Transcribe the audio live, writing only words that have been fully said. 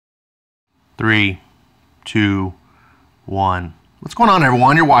3, 2, 1. What's going on,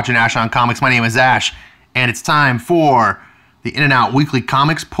 everyone? You're watching Ash on Comics. My name is Ash, and it's time for the In and Out Weekly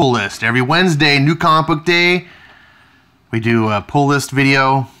Comics Pull List. Every Wednesday, new comic book day, we do a pull list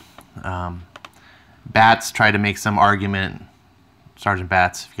video. Bats tried to make some argument. Sergeant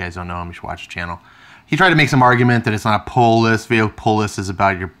Bats, if you guys don't know him, you should watch the channel. He tried to make some argument that it's not a pull list video. Pull list is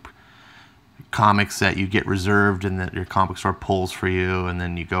about your comics that you get reserved and that your comic store pulls for you, and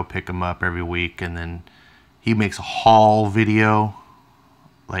then you go pick them up every week, and then he makes a haul video,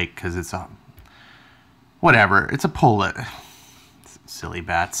 like, because it's a whatever, it's a pull list. Silly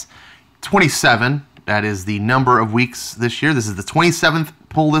bats. 27, that is the number of weeks this year. This is the 27th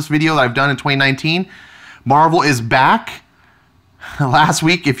pull list video that I've done in 2019. Marvel is back. Last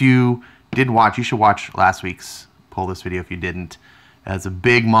week, if you did watch, you should watch last week's pull list video if you didn't. It's a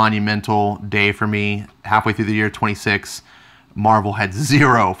big monumental day for me. Halfway through the year, 26, Marvel had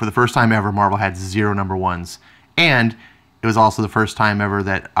zero. For the first time ever, Marvel had 0 number ones. And it was also the first time ever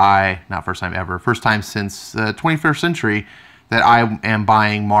that not first time ever, first time since the 21st century that I am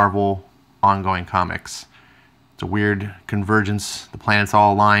buying Marvel ongoing comics. It's a weird convergence. The planets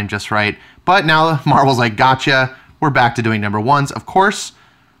all aligned just right. But now Marvel's like, gotcha. We're back to doing number ones. Of course,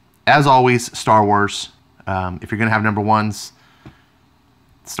 as always, Star Wars. If you're going to have number ones,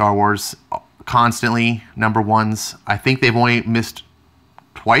 Star Wars constantly number ones. I think they've only missed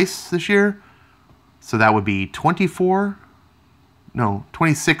twice this year. So that would be 24. No,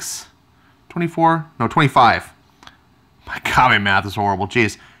 26. 24. No, 25. My God, my math is horrible.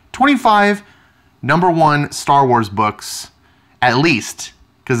 Jeez. 25 number one Star Wars books, at least.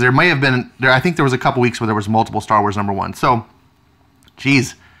 Because there may have been, I think there was a couple weeks where there was multiple Star Wars number one. So,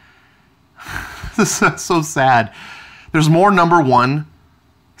 geez. This is so sad. There's more number one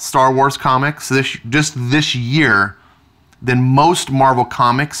Star Wars comics just this year than most Marvel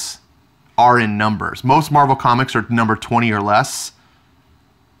comics are in numbers. Most Marvel comics are number 20 or less.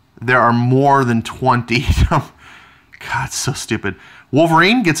 There are more than 20. God, it's so stupid.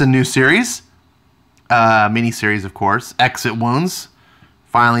 Wolverine gets a new series. Mini-series, of course. Exit Wounds.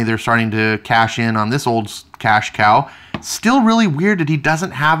 Finally, they're starting to cash in on this old cash cow. Still really weird that he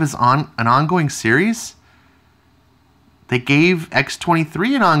doesn't have an ongoing series. They gave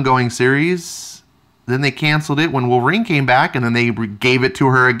X-23 an ongoing series. Then they canceled it when Wolverine came back, and then they gave it to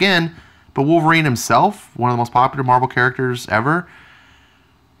her again. But Wolverine himself, one of the most popular Marvel characters ever,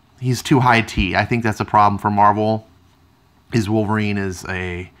 he's too high T. I think that's a problem for Marvel. Wolverine is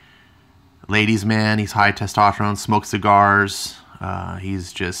a ladies' man. He's high testosterone, smokes cigars.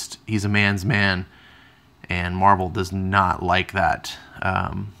 He's a man's man. And Marvel does not like that.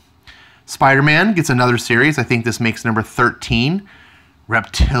 Spider-Man gets another series. I think this makes number 13.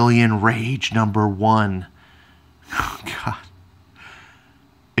 Reptilian Rage, number 1. Oh, God.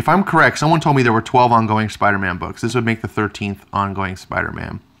 If I'm correct, someone told me there were 12 ongoing Spider-Man books. This would make the 13th ongoing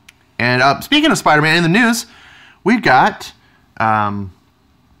Spider-Man. And speaking of Spider-Man, in the news, we've got,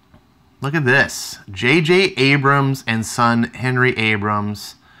 look at this. J.J. Abrams and son Henry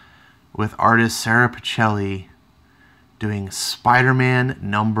Abrams with artist Sarah Pichelli doing Spider-Man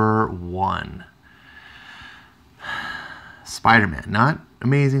number 1. Spider-Man, not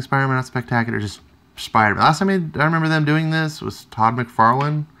Amazing Spider-Man, not Spectacular, just Spider-Man. Last time I remember them doing this was Todd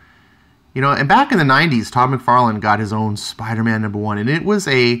McFarlane. You know, and back in the 90s, Todd McFarlane got his own Spider-Man number 1, and it was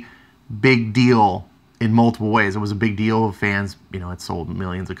a big deal in multiple ways. It was a big deal of fans, you know, it sold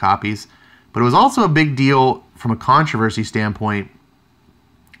millions of copies. But it was also a big deal from a controversy standpoint,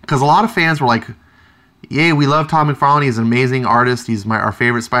 because a lot of fans were like, yay, we love Todd McFarlane, he's an amazing artist, he's our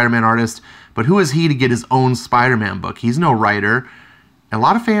favorite Spider-Man artist, but who is he to get his own Spider-Man book? He's no writer. And a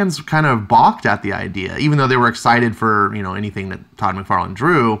lot of fans kind of balked at the idea, even though they were excited for, you know, anything that Todd McFarlane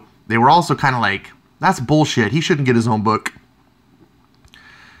drew. They were also kind of like, that's bullshit, he shouldn't get his own book.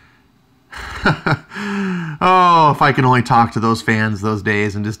 Oh, if I can only talk to those fans those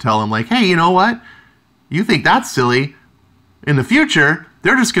days and just tell them, like, hey, you know what? You think that's silly. In the future,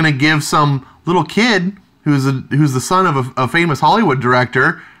 they're just going to give some little kid who's the son of a famous Hollywood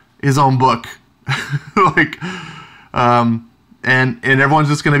director his own book. Like, and everyone's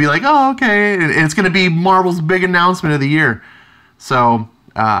just going to be like, oh, okay. And it's going to be Marvel's big announcement of the year. So,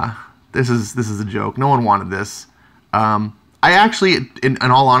 this is a joke. No one wanted this. I actually, in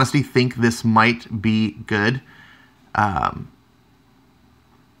all honesty, think this might be good.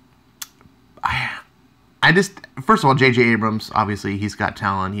 First of all, J.J. Abrams, obviously, he's got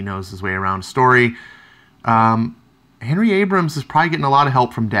talent. He knows his way around a story. Henry Abrams is probably getting a lot of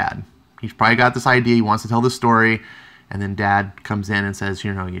help from Dad. He's probably got this idea. He wants to tell this story. And then Dad comes in and says,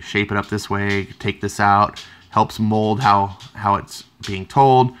 you know, you shape it up this way, take this out, helps mold how it's being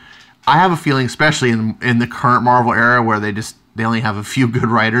told. I have a feeling, especially in the current Marvel era where they only have a few good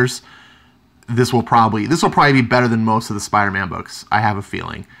writers, this will probably be better than most of the Spider-Man books. I have a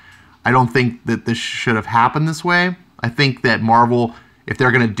feeling. I don't think that this should have happened this way. I think that Marvel, if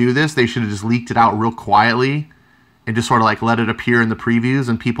they're going to do this, they should have just leaked it out real quietly and just sort of like let it appear in the previews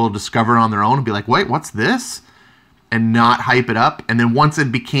and people discover it on their own and be like, wait, what's this? And not hype it up. And then once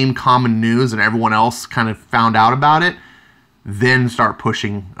it became common news and everyone else kind of found out about it, then start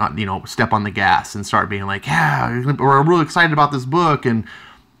pushing, step on the gas and start being like, yeah, we're really excited about this book and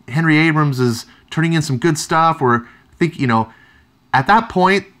Henry Abrams is turning in some good stuff. Or I think, at that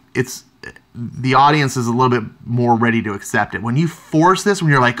point, the audience is a little bit more ready to accept it. When you force this, when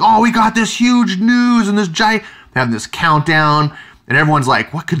you're like, oh, we got this huge news and this giant, having this countdown, and everyone's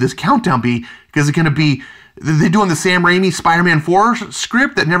like, what could this countdown be? Because it's going to be, they're doing the Sam Raimi Spider-Man 4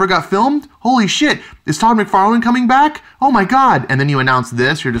 script that never got filmed? Holy shit, is Todd McFarlane coming back? Oh my god. And then you announce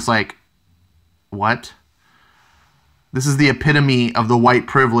this, you're just like, what? This is the epitome of the white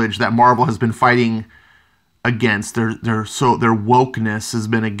privilege that Marvel has been fighting against. Their wokeness has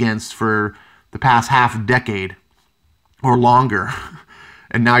been against for the past half decade or longer.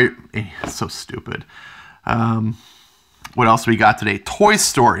 And now it's so stupid. What else we got today? Toy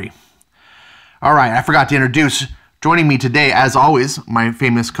Story. All right, I forgot to introduce, joining me today, as always, my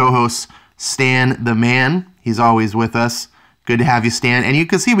famous co-host, Stan the Man. He's always with us. Good to have you, Stan. And you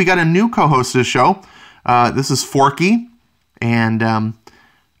can see we got a new co-host to the show. This is Forky. And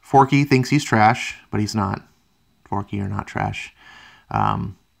Forky thinks he's trash, but he's not. Forky, you're not trash.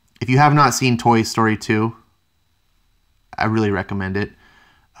 If you have not seen Toy Story 2, I really recommend it.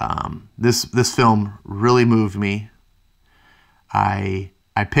 This film really moved me. I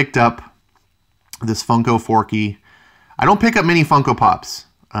picked up this Funko Forky. I don't pick up many Funko Pops.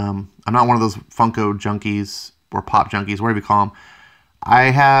 I'm not one of those Funko junkies or pop junkies, whatever you call them. I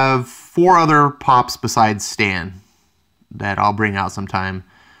have 4 other Pops besides Stan that I'll bring out sometime.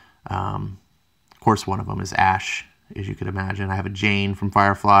 Of course, one of them is Ash, as you could imagine. I have a Jane from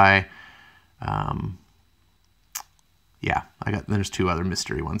Firefly. Yeah, there's 2 other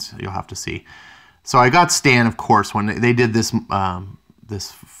mystery ones you'll have to see. So I got Stan, of course, when they did this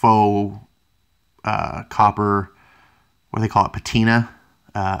this faux copper, what do they call it, patina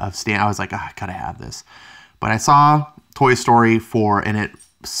of Stan. I was like, I gotta have this. But I saw Toy Story 4 and it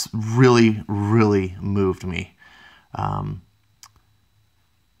really, really moved me.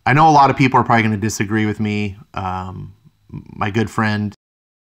 I know a lot of people are probably going to disagree with me. My good friend,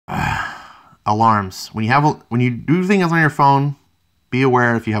 alarms. When you do things on your phone, be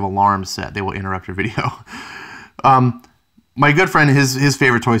aware if you have alarms set, they will interrupt your video. My good friend, his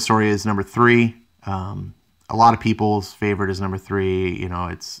favorite Toy Story is number 3. A lot of people's favorite is number 3.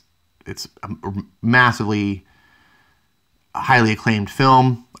 It's a massively, highly acclaimed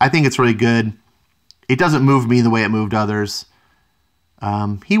film. I think it's really good. It doesn't move me the way it moved others.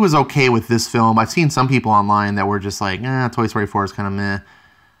 He was okay with this film. I've seen some people online that were just like, Toy Story 4 is kind of meh.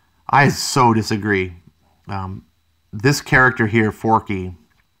 I so disagree. This character here, Forky,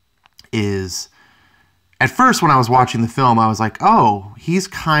 is... At first, when I was watching the film, I was like, oh, he's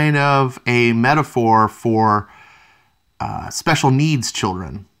kind of a metaphor for special needs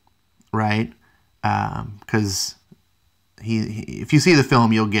children, right? Because if you see the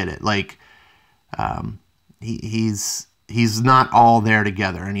film, you'll get it. Like, he's not all there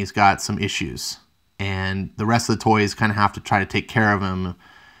together, and he's got some issues. And the rest of the toys kind of have to try to take care of him.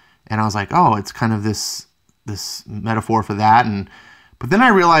 And I was like, oh, it's kind of this metaphor for that. But then I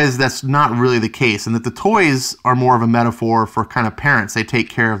realized that's not really the case, and that the toys are more of a metaphor for kind of parents. They take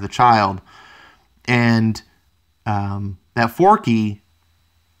care of the child. And that Forky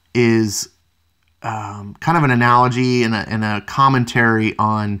is kind of an analogy and a commentary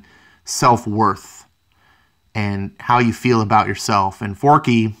on self-worth and how you feel about yourself. And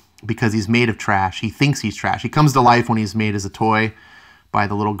Forky, because he's made of trash, he thinks he's trash. He comes to life when he's made as a toy by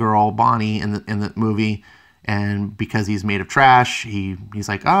the little girl, Bonnie, in the movie. And because he's made of trash, he's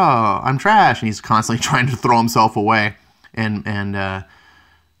like, oh, I'm trash. And he's constantly trying to throw himself away. And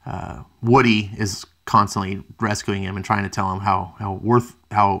Woody is constantly rescuing him and trying to tell him how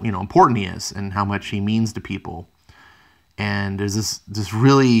important he is and how much he means to people. And there's this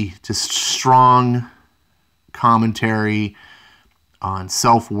really just strong commentary on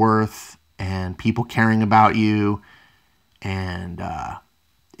self-worth and people caring about you. And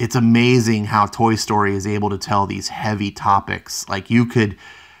it's amazing how Toy Story is able to tell these heavy topics. Like, you could,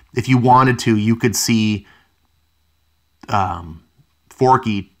 if you wanted to, you could see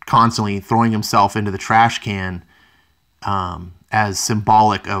Forky constantly throwing himself into the trash can as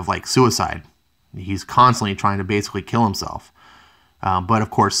symbolic of, like, suicide. He's constantly trying to basically kill himself. But of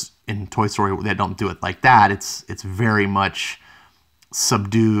course, in Toy Story that don't do it like that. It's very much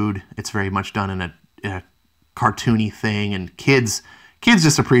subdued. It's very much done in a cartoony thing, and kids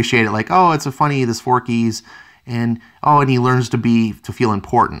just appreciate it. Like, oh, it's a funny, this Forky's, and oh, and he learns to feel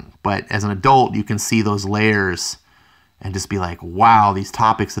important. But as an adult, you can see those layers and just be like, wow, these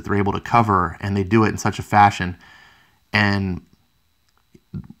topics that they're able to cover, and they do it in such a fashion. And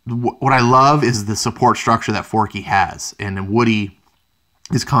what I love is the support structure that Forky has, and Woody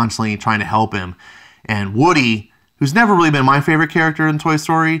is constantly trying to help him. And Woody, who's never really been my favorite character in Toy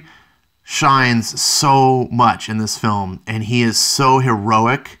Story, shines so much in this film, and he is so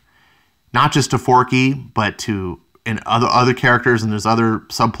heroic, not just to Forky, but to other characters, and there's other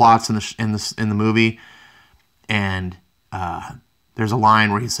subplots in the movie. And there's a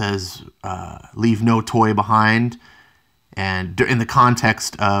line where he says, "Leave no toy behind." And in the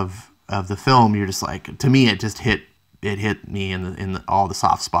context of the film, you're just like, to me, it hit me in all the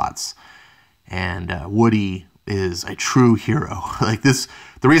soft spots. And Woody is a true hero. Like this,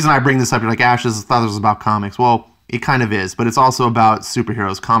 the reason I bring this up, you're like, Ash, I thought this was about comics. Well, it kind of is, but it's also about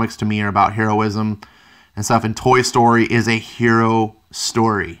superheroes. Comics to me are about heroism and stuff, and Toy Story is a hero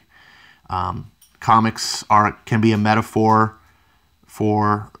story. Comics can be a metaphor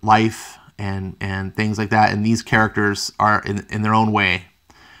for life and things like that, and these characters are in their own way.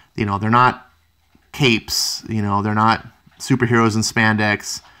 You know, they're not capes, you know, they're not superheroes in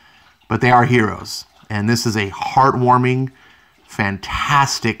spandex, but they are heroes. And this is a heartwarming,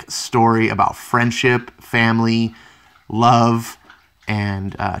 fantastic story about friendship, family, love,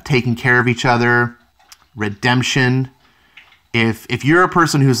 and taking care of each other, redemption. If you're a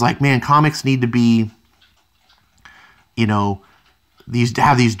person who's like, man, comics need to be, you know,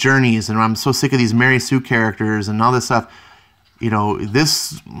 have these journeys, and I'm so sick of these Mary Sue characters and all this stuff, you know,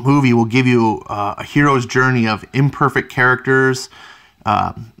 this movie will give you a hero's journey of imperfect characters,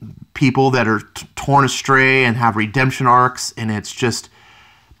 people that are torn astray and have redemption arcs, and it's just,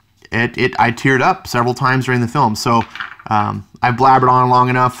 I teared up several times during the film. So I've blabbered on long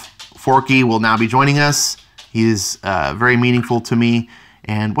enough. Forky will now be joining us. He is very meaningful to me.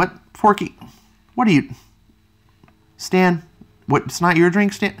 And what, Forky, what are you, Stan, what, it's not your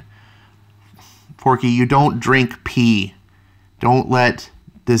drink, Stan? Forky, you don't drink pee. Don't let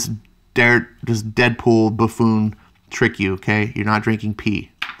this Deadpool buffoon trick you, okay? You're not drinking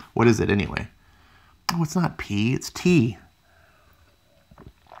pee. What is it anyway? Oh, it's not pee, it's tea.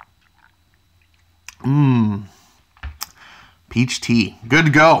 Peach tea. Good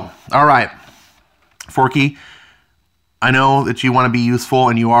to go. All right. Forky, I know that you want to be useful,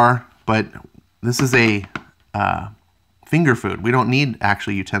 and you are, but this is a finger food. We don't need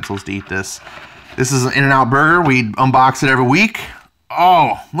actual utensils to eat this. This is an In-N-Out burger. We unbox it every week.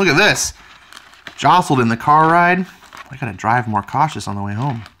 Oh, look at this. Jostled in the car ride. I gotta drive more cautious on the way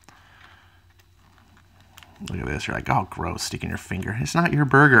home. Look at this. You're like, oh, gross, sticking your finger. It's not your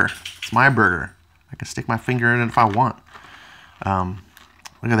burger. It's my burger. I can stick my finger in it if I want.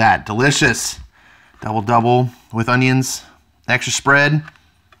 Look at that. Delicious. Double with onions. Extra spread.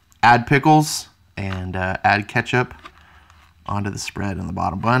 Add pickles. And add ketchup onto the spread in the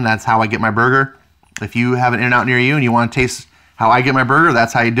bottom bun. That's how I get my burger. If you have an In-N-Out near you and you want to taste how I get my burger,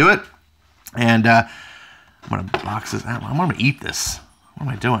 that's how you do it. And I'm going to box this out. I'm going to eat this. What am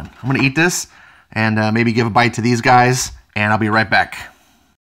I doing? I'm going to eat this and maybe give a bite to these guys, and I'll be right back.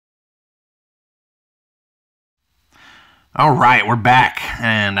 All right, we're back,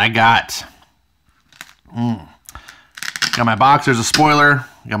 and I got my box. There's a spoiler.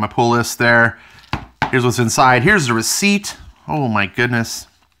 Got my pull list there. Here's what's inside. Here's the receipt. Oh my goodness.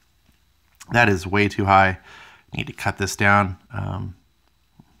 That is way too high. Need to cut this down.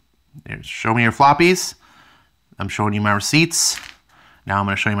 Show me your floppies. I'm showing you my receipts. Now I'm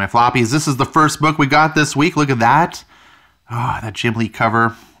going to show you my floppies. This is the first book we got this week. Look at that. Oh, that Jim Lee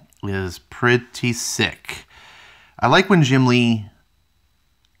cover is pretty sick. I like when Jim Lee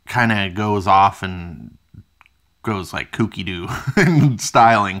kind of goes off and goes like kooky-doo in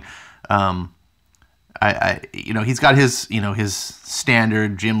styling. You know, he's got his, you know, his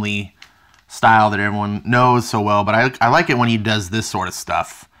standard Jim Lee style that everyone knows so well, but I like it when he does this sort of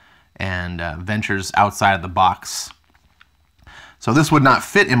stuff and ventures outside of the box. So this would not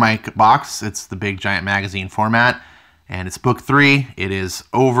fit in my box. It's the big giant magazine format, and it's book 3. It is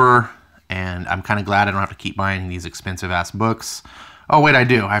over, and I'm kind of glad I don't have to keep buying these expensive ass books. Oh wait, I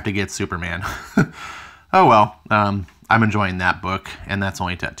do. I have to get Superman. Oh well, I'm enjoying that book, and that's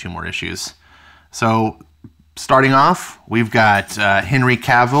only 2 more issues. So starting off, we've got Henry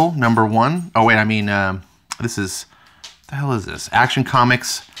Cavill, number 1. Oh wait, I mean, this is, what the hell is this? Action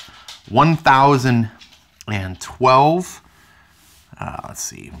Comics 1012. Let's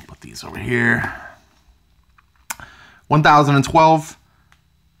see, we'll put these over here. 1012.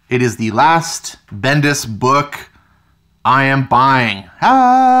 It is the last Bendis book I am buying.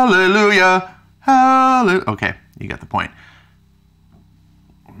 Hallelujah. Hallelujah. Okay, you got the point.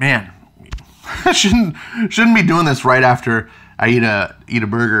 Man, I shouldn't be doing this right after I eat a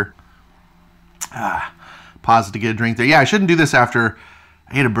burger. Pause to get a drink there. Yeah, I shouldn't do this after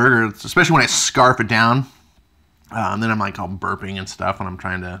I eat a burger, especially when I scarf it down. And then I'm like all burping and stuff when I'm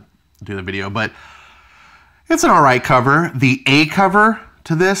trying to do the video. But it's an alright cover. The A cover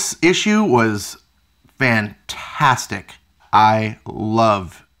to this issue was fantastic. I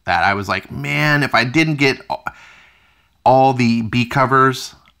love that. I was like, man, if I didn't get all the B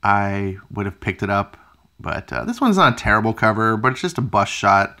covers, I would have picked it up. But this one's not a terrible cover, but it's just a bust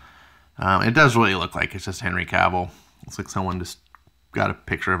shot. It does really look like it's just Henry Cavill. It's like someone just got a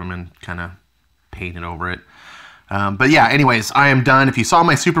picture of him and kind of painted over it. But yeah, anyways, I am done. If you saw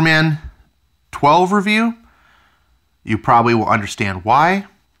my Superman 12 review, you probably will understand why.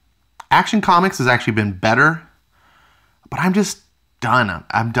 Action Comics has actually been better, but I'm just done.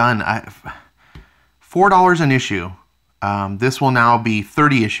 I'm done. $4 an issue. This will now be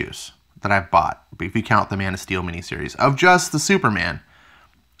 30 issues that I've bought, if you count the Man of Steel miniseries, of just the Superman.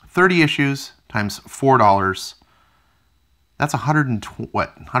 30 issues times $4. That's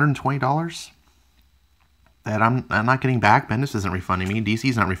 $120 that I'm not getting back. Bendis isn't refunding me.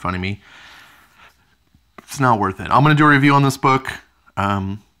 DC's not refunding me. It's not worth it. I'm going to do a review on this book.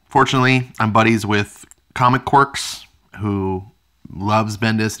 Fortunately, I'm buddies with Comic Quirks, who loves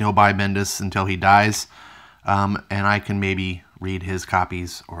Bendis, and he'll buy Bendis until he dies. And I can maybe read his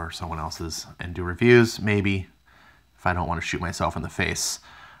copies or someone else's and do reviews, maybe, if I don't want to shoot myself in the face.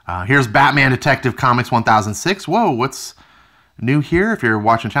 Here's Batman Detective Comics 1006. Whoa, what's new here? If you're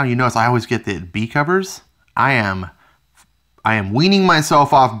watching the channel, you notice I always get the B covers. I am weaning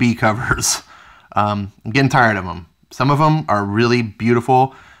myself off B covers. I'm getting tired of them. Some of them are really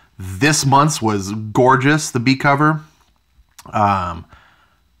beautiful. This month's was gorgeous, the B cover. But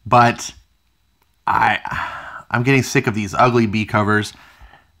I'm getting sick of these ugly B covers,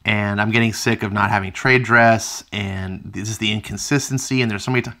 and I'm getting sick of not having trade dress, and this is the inconsistency, and there's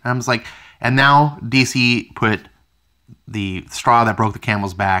so many times like, and now DC put the straw that broke the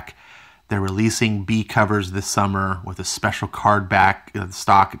camel's back. They're releasing B covers this summer with a special card back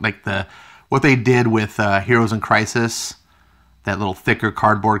stock, like what they did with Heroes in Crisis, that little thicker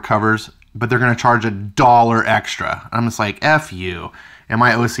cardboard covers, but they're going to charge $1 extra. I'm just like, F you. And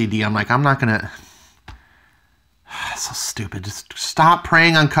my OCD, I'm like, I'm not going to... So stupid. Just stop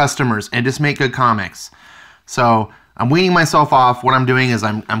preying on customers and just make good comics. So I'm weaning myself off. What I'm doing is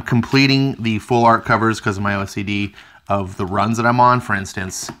I'm completing the full art covers because of my OCD of the runs that I'm on. For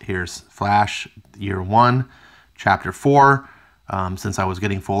instance, here's Flash Year 1, Chapter 4. Since I was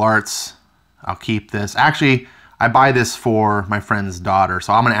getting full arts, I'll keep this. Actually, I buy this for my friend's daughter,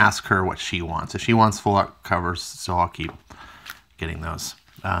 so I'm going to ask her what she wants. If she wants full art covers, so I'll keep getting those.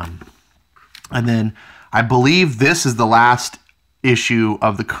 And then I believe this is the last issue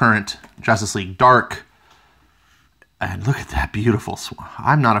of the current Justice League Dark. And look at that beautiful Swamp.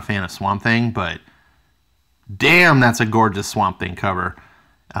 I'm not a fan of Swamp Thing, but damn, that's a gorgeous Swamp Thing cover.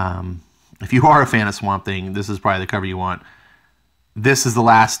 If you are a fan of Swamp Thing, this is probably the cover you want. This is the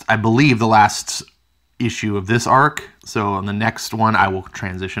last, I believe, the last issue of this arc. So on the next one, I will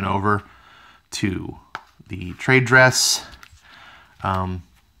transition over to the trade dress, the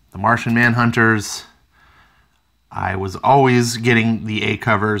Martian Manhunters. I was always getting the A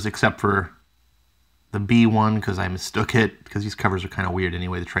covers except for the B one because I mistook it, because these covers are kind of weird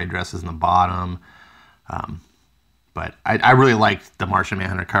anyway. The trade dress is in the bottom. But I really liked the Martian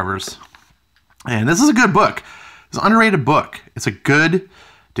Manhunter covers. And this is a good book. It's an underrated book. It's a good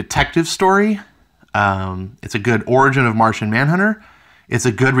detective story. It's a good origin of Martian Manhunter. It's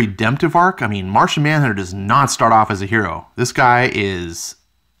a good redemptive arc. I mean, Martian Manhunter does not start off as a hero. This guy is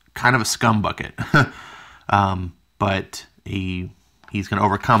kind of a scumbucket. But he's going to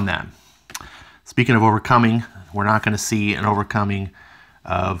overcome that. Speaking of overcoming, we're not going to see an overcoming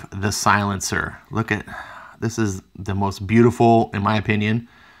of the Silencer. Look at, this is the most beautiful, in my opinion,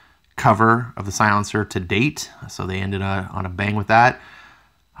 cover of the Silencer to date. So they ended on a bang with that.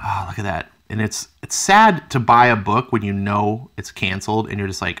 Oh, look at that. And it's sad to buy a book when you know it's canceled and you're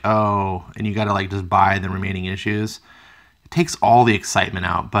just like, oh, and you got to like just buy the remaining issues. It takes all the excitement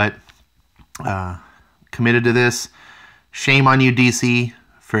out, but committed to this. Shame on you, DC,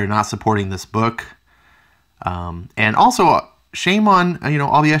 for not supporting this book. And also shame on,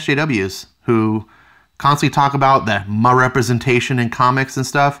 all the SJWs who constantly talk about the representation in comics and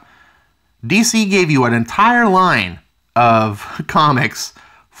stuff. DC gave you an entire line of comics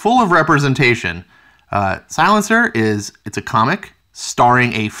full of representation. Silencer it's a comic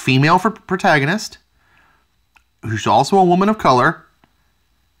starring a female protagonist who's also a woman of color,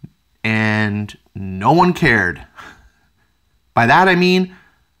 and no one cared. By that I mean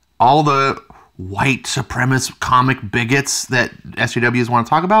all the white supremacist comic bigots that SJWs want to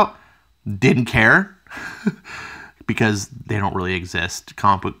talk about didn't care because they don't really exist.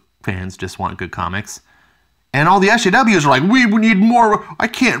 Comic book fans just want good comics. And all the SJWs are like, we need more. I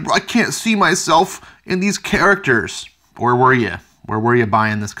can't see myself in these characters. Where were you? Where were you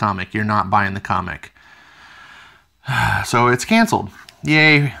buying this comic? You're not buying the comic. So it's canceled.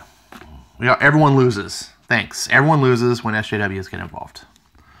 Yay. Everyone loses. Thanks. Everyone loses when SJWs get involved.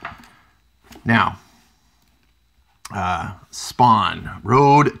 Now, Spawn,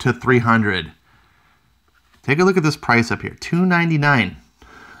 Road to 300. Take a look at this price up here, $2.99.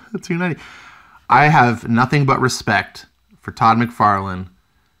 $2.90. I have nothing but respect for Todd McFarlane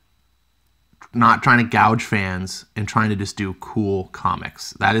not trying to gouge fans and trying to just do cool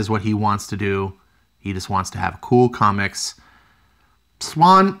comics. That is what he wants to do. He just wants to have cool comics.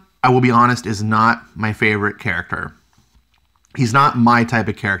 Spawn, I will be honest, is not my favorite character. He's not my type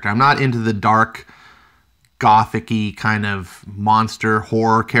of character. I'm not into the dark, gothic-y kind of monster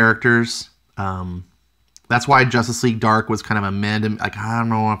horror characters. That's why Justice League Dark was kind of a meh. Like, I don't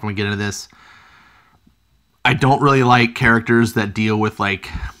know if I'm going to get into this. I don't really like characters that deal with, like,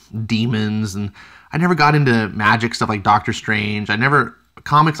 demons. And I never got into magic stuff like Doctor Strange.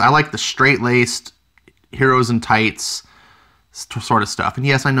 Comics, I like the straight-laced heroes in tights sort of stuff. And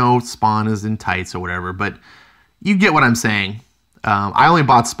yes, I know Spawn is in tights or whatever, but you get what I'm saying. I only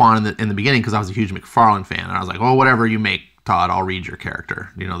bought Spawn in the beginning because I was a huge McFarlane fan. And I was like, well, whatever you make, Todd, I'll read your character.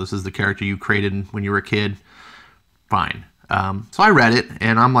 You know, this is the character you created when you were a kid. Fine. So I read it,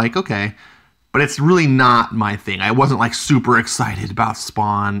 and I'm like, okay. But it's really not my thing. I wasn't, like, super excited about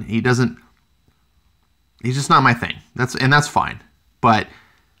Spawn. He's just not my thing. That's fine. But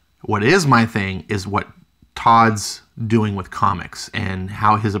what is my thing is what Todd's doing with comics and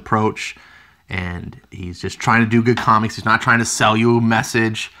how his approach, and he's just trying to do good comics. He's not trying to sell you a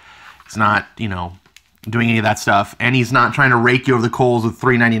message. He's not, doing any of that stuff. And he's not trying to rake you over the coals with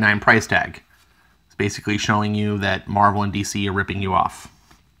 $3.99 price tag. It's basically showing you that Marvel and DC are ripping you off.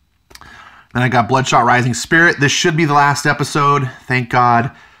 Then I got Bloodshot Rising Spirit. This should be the last episode. Thank God.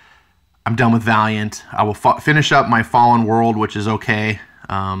 I'm done with Valiant. I will finish up my Fallen World, which is okay.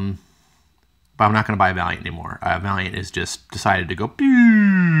 But I'm not going to buy Valiant anymore. Valiant is just decided to go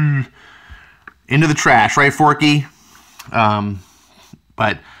into the trash, right, Forky?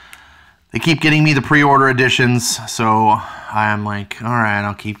 But they keep getting me the pre-order editions, so I'm like, all right,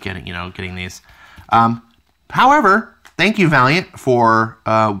 I'll keep getting these. However, thank you, Valiant, for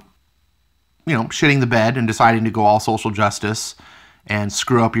shitting the bed and deciding to go all social justice and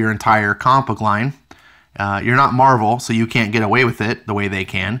screw up your entire comic book line. You're not Marvel, so you can't get away with it the way they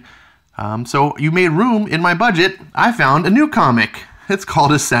can. So you made room in my budget. I found a new comic. It's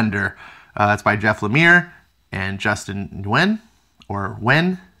called Ascender. It's by Jeff Lemire and Justin Nguyen, or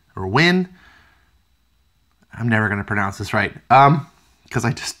Win. I'm never going to pronounce this right. Because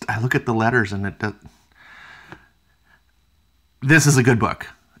I look at the letters and this is a good book.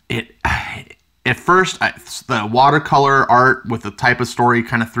 At first, the watercolor art with the type of story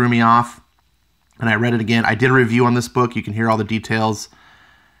kind of threw me off. And I read it again. I did a review on this book. You can hear all the details.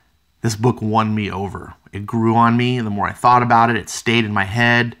 This book won me over. It grew on me. And the more I thought about it, it stayed in my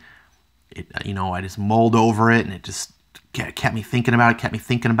head. I just mulled over it, and it just kept me thinking about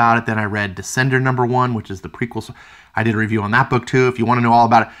it. Then I read Descender #1, which is the prequel. I did a review on that book too. If you want to know all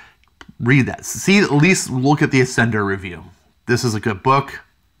about it, read that. At least look at the Ascender review. This is a good book,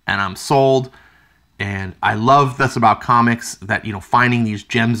 and I'm sold. And I love this about comics, that, finding these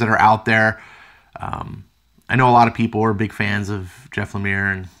gems that are out there. I know a lot of people are big fans of Jeff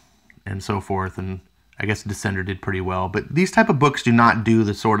Lemire and so forth, and I guess Descender did pretty well. But these type of books do not do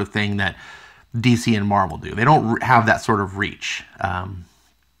the sort of thing that DC and Marvel do. They don't have that sort of reach.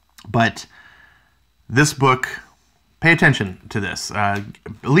 But this book, pay attention to this. At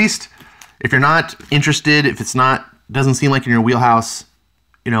least if you're not interested, if doesn't seem like in your wheelhouse,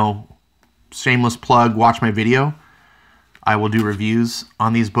 shameless plug, watch my video. I will do reviews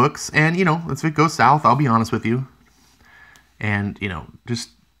on these books. And, if it goes south, I'll be honest with you. And,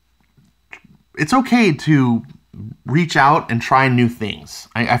 it's okay to reach out and try new things.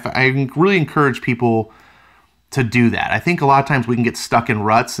 I really encourage people to do that. I think a lot of times we can get stuck in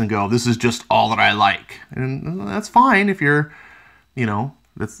ruts and go, this is just all that I like. And that's fine if you're, I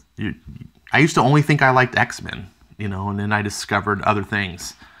used to only think I liked X-Men, and then I discovered other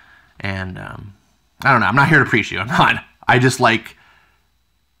things. And I don't know. I'm not here to preach you. I'm not.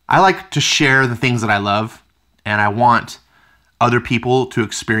 I like to share the things that I love, and I want other people to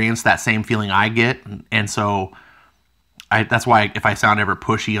experience that same feeling I get. And so that's why if I sound ever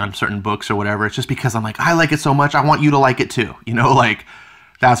pushy on certain books or whatever, it's just because I'm like, I like it so much, I want you to like it too. You know, like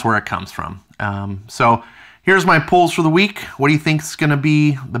that's where it comes from. So here's my polls for the week. What do you think is going to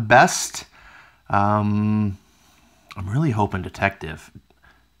be the best? I'm really hoping Detective.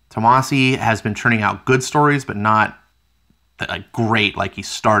 Tomasi has been churning out good stories, but not like great like he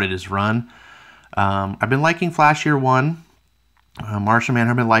started his run. I've been liking Flash Year 1. Martian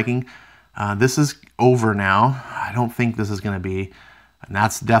Manhunter I've been liking. This is over now. I don't think this is going to be, and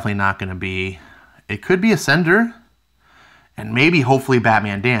that's definitely not going to be. It could be Ascender, and maybe hopefully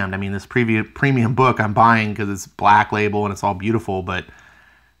Batman Damned. I mean, this premium book I'm buying because it's Black Label and it's all beautiful, but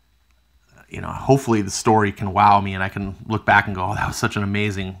you know, hopefully the story can wow me and I can look back and go, oh, that was such an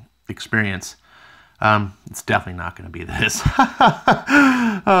amazing experience. It's definitely not going to be this.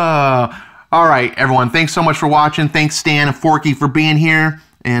 All right, everyone. Thanks so much for watching. Thanks, Stan and Forky, for being here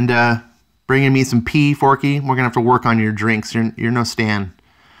and bringing me some pee, Forky. We're going to have to work on your drinks. You're no Stan.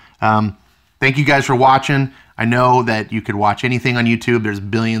 Thank you guys for watching. I know that you could watch anything on YouTube. There's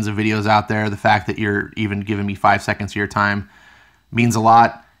billions of videos out there. The fact that you're even giving me 5 seconds of your time means a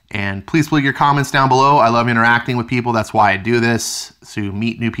lot. And please put your comments down below. I love interacting with people. That's why I do this, to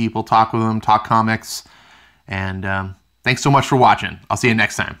meet new people, talk with them, talk comics. And thanks so much for watching. I'll see you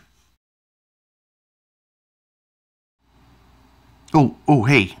next time. Oh,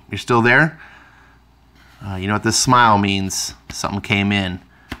 hey, you're still there? You know what this smile means? Something came in.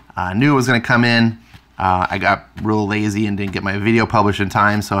 I knew it was going to come in. I got real lazy and didn't get my video published in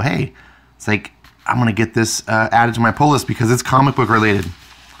time. So, hey, it's like, I'm going to get this added to my pull list because it's comic book related.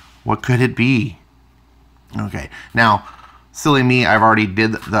 What could it be? Okay, now, silly me, I've already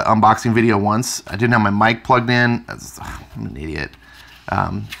did the unboxing video once. I didn't have my mic plugged in. I'm an idiot.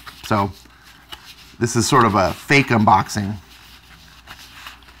 So, this is sort of a fake unboxing.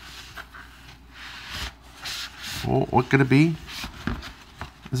 Well, what could it be?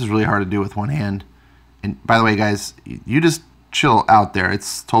 This is really hard to do with one hand. And by the way, guys, you just chill out there.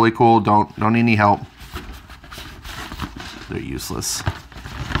 It's totally cool. Don't need any help. They're useless.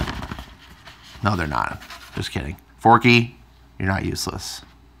 No, they're not. Just kidding. Forky, you're not useless.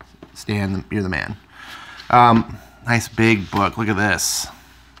 Stan, you're the man. Nice big book. Look at this.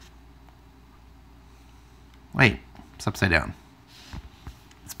 Wait, it's upside down.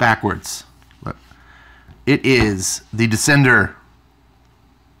 It's backwards. Look. It is the Descender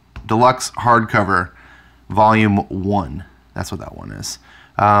Deluxe Hardcover, Volume 1. That's what that one is.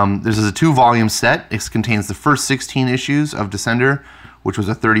 This is a 2-volume set. It contains the first 16 issues of Descender, which was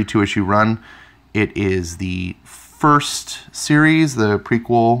a 32-issue run. It is the first series, the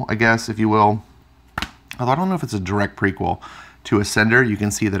prequel, I guess, if you will. Although I don't know if it's a direct prequel to Ascender. You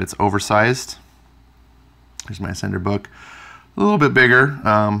can see that it's oversized. Here's my Ascender book. A little bit bigger.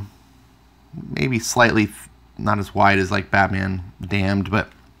 Maybe slightly not as wide as like Batman Damned, but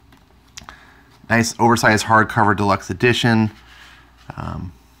nice oversized hardcover deluxe edition.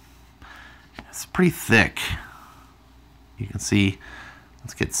 It's pretty thick. You can see.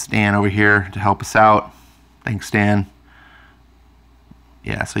 Let's get Stan over here to help us out. Thanks, Stan.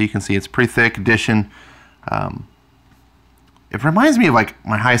 Yeah, so you can see it's a pretty thick edition. It reminds me of like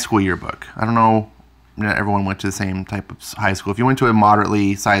my high school yearbook. I don't know, not everyone went to the same type of high school. If you went to a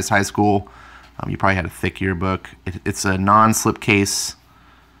moderately sized high school, you probably had a thick yearbook. It's a non-slipcase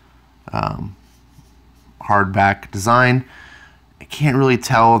hardback design. I can't really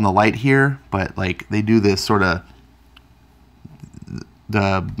tell in the light here, but like they do this sort of,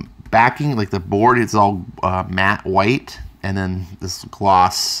 the backing, like the board, it's all matte white, and then this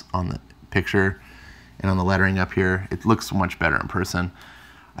gloss on the picture and on the lettering up here. It looks much better in person.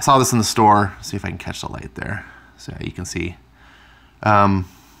 I saw this in the store. See if I can catch the light there. So yeah, you can see. I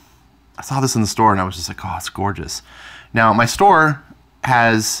saw this in the store and I was just like, oh, it's gorgeous. Now my store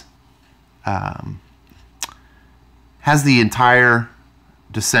has the entire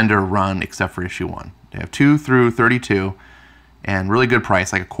Descender run except for issue 1. They have 2 through 32. And really good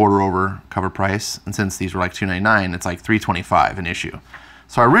price, like a quarter over cover price. And since these were like $2.99, it's like $3.25 an issue.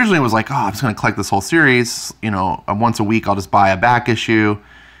 So I originally was like, oh, I'm just gonna collect this whole series. You know, once a week I'll just buy a back issue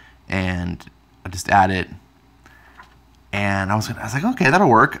and I just add it. And I was like, okay, that'll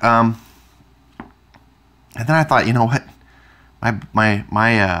work. And then I thought, you know what, my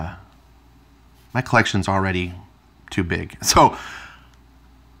collection's already too big. So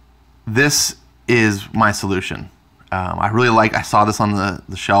this is my solution. I saw this on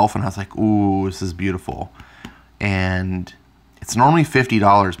the shelf and I was like, ooh, this is beautiful. And It's normally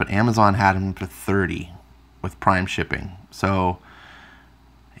 $50, but Amazon had them for $30 with Prime shipping. So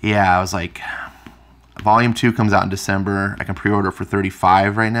yeah, I was like, Volume 2 comes out in December. I can pre-order for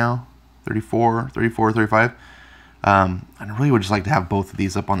 $35 right now. 34, 35. I really would just like to have both of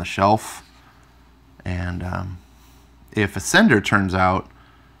these up on the shelf. And if Ascender turns out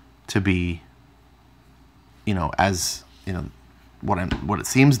to be, you know, as, you know, what it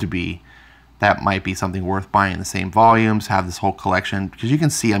seems to be, that might be something worth buying in the same volumes, have this whole collection. Because you can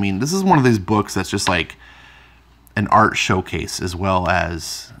see, I mean, this is one of these books that's just like an art showcase as well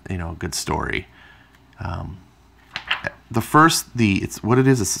as, you know, a good story. It's what it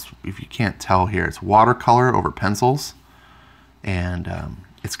is, if you can't tell here, it's watercolor over pencils, and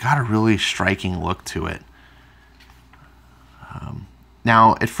it's got a really striking look to it.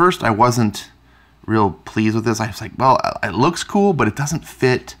 Now, at first, I wasn't real pleased with this. I was like, well, it looks cool, but it doesn't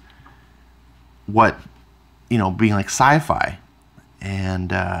fit what, you know, being like sci-fi,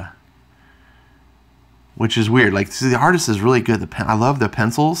 and which is weird. Like, see, the artist is really good. I love the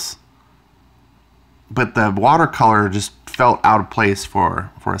pencils, but the watercolor just felt out of place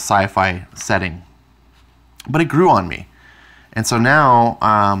for a sci-fi setting. But it grew on me, and so now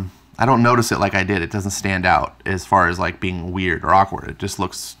I don't notice it like I did. It doesn't stand out as far as like being weird or awkward. It just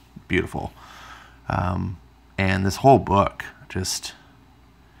looks beautiful. And this whole book, just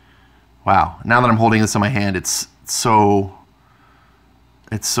wow. Now that I'm holding this in my hand, it's so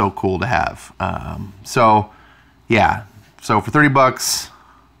cool to have. So yeah, so for $30,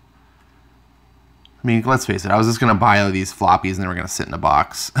 I mean, let's face it, I was just gonna buy all these floppies and they were gonna sit in a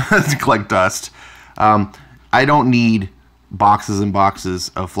box to collect dust. I don't need boxes and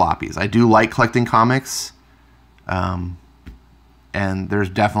boxes of floppies. I do like collecting comics, and there's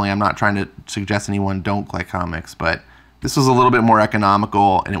definitely, I'm not trying to suggest anyone don't collect comics, but this was a little bit more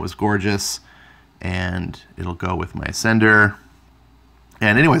economical, and it was gorgeous, and it'll go with my Ascender.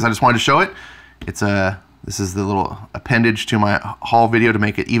 And anyways, I just wanted to show it. This is the little appendage to my haul video to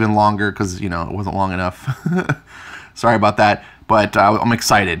make it even longer, because, you know, it wasn't long enough. Sorry about that, but I'm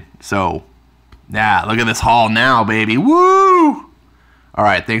excited. So yeah, look at this haul now, baby. Woo! All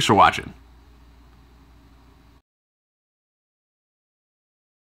right, thanks for watching.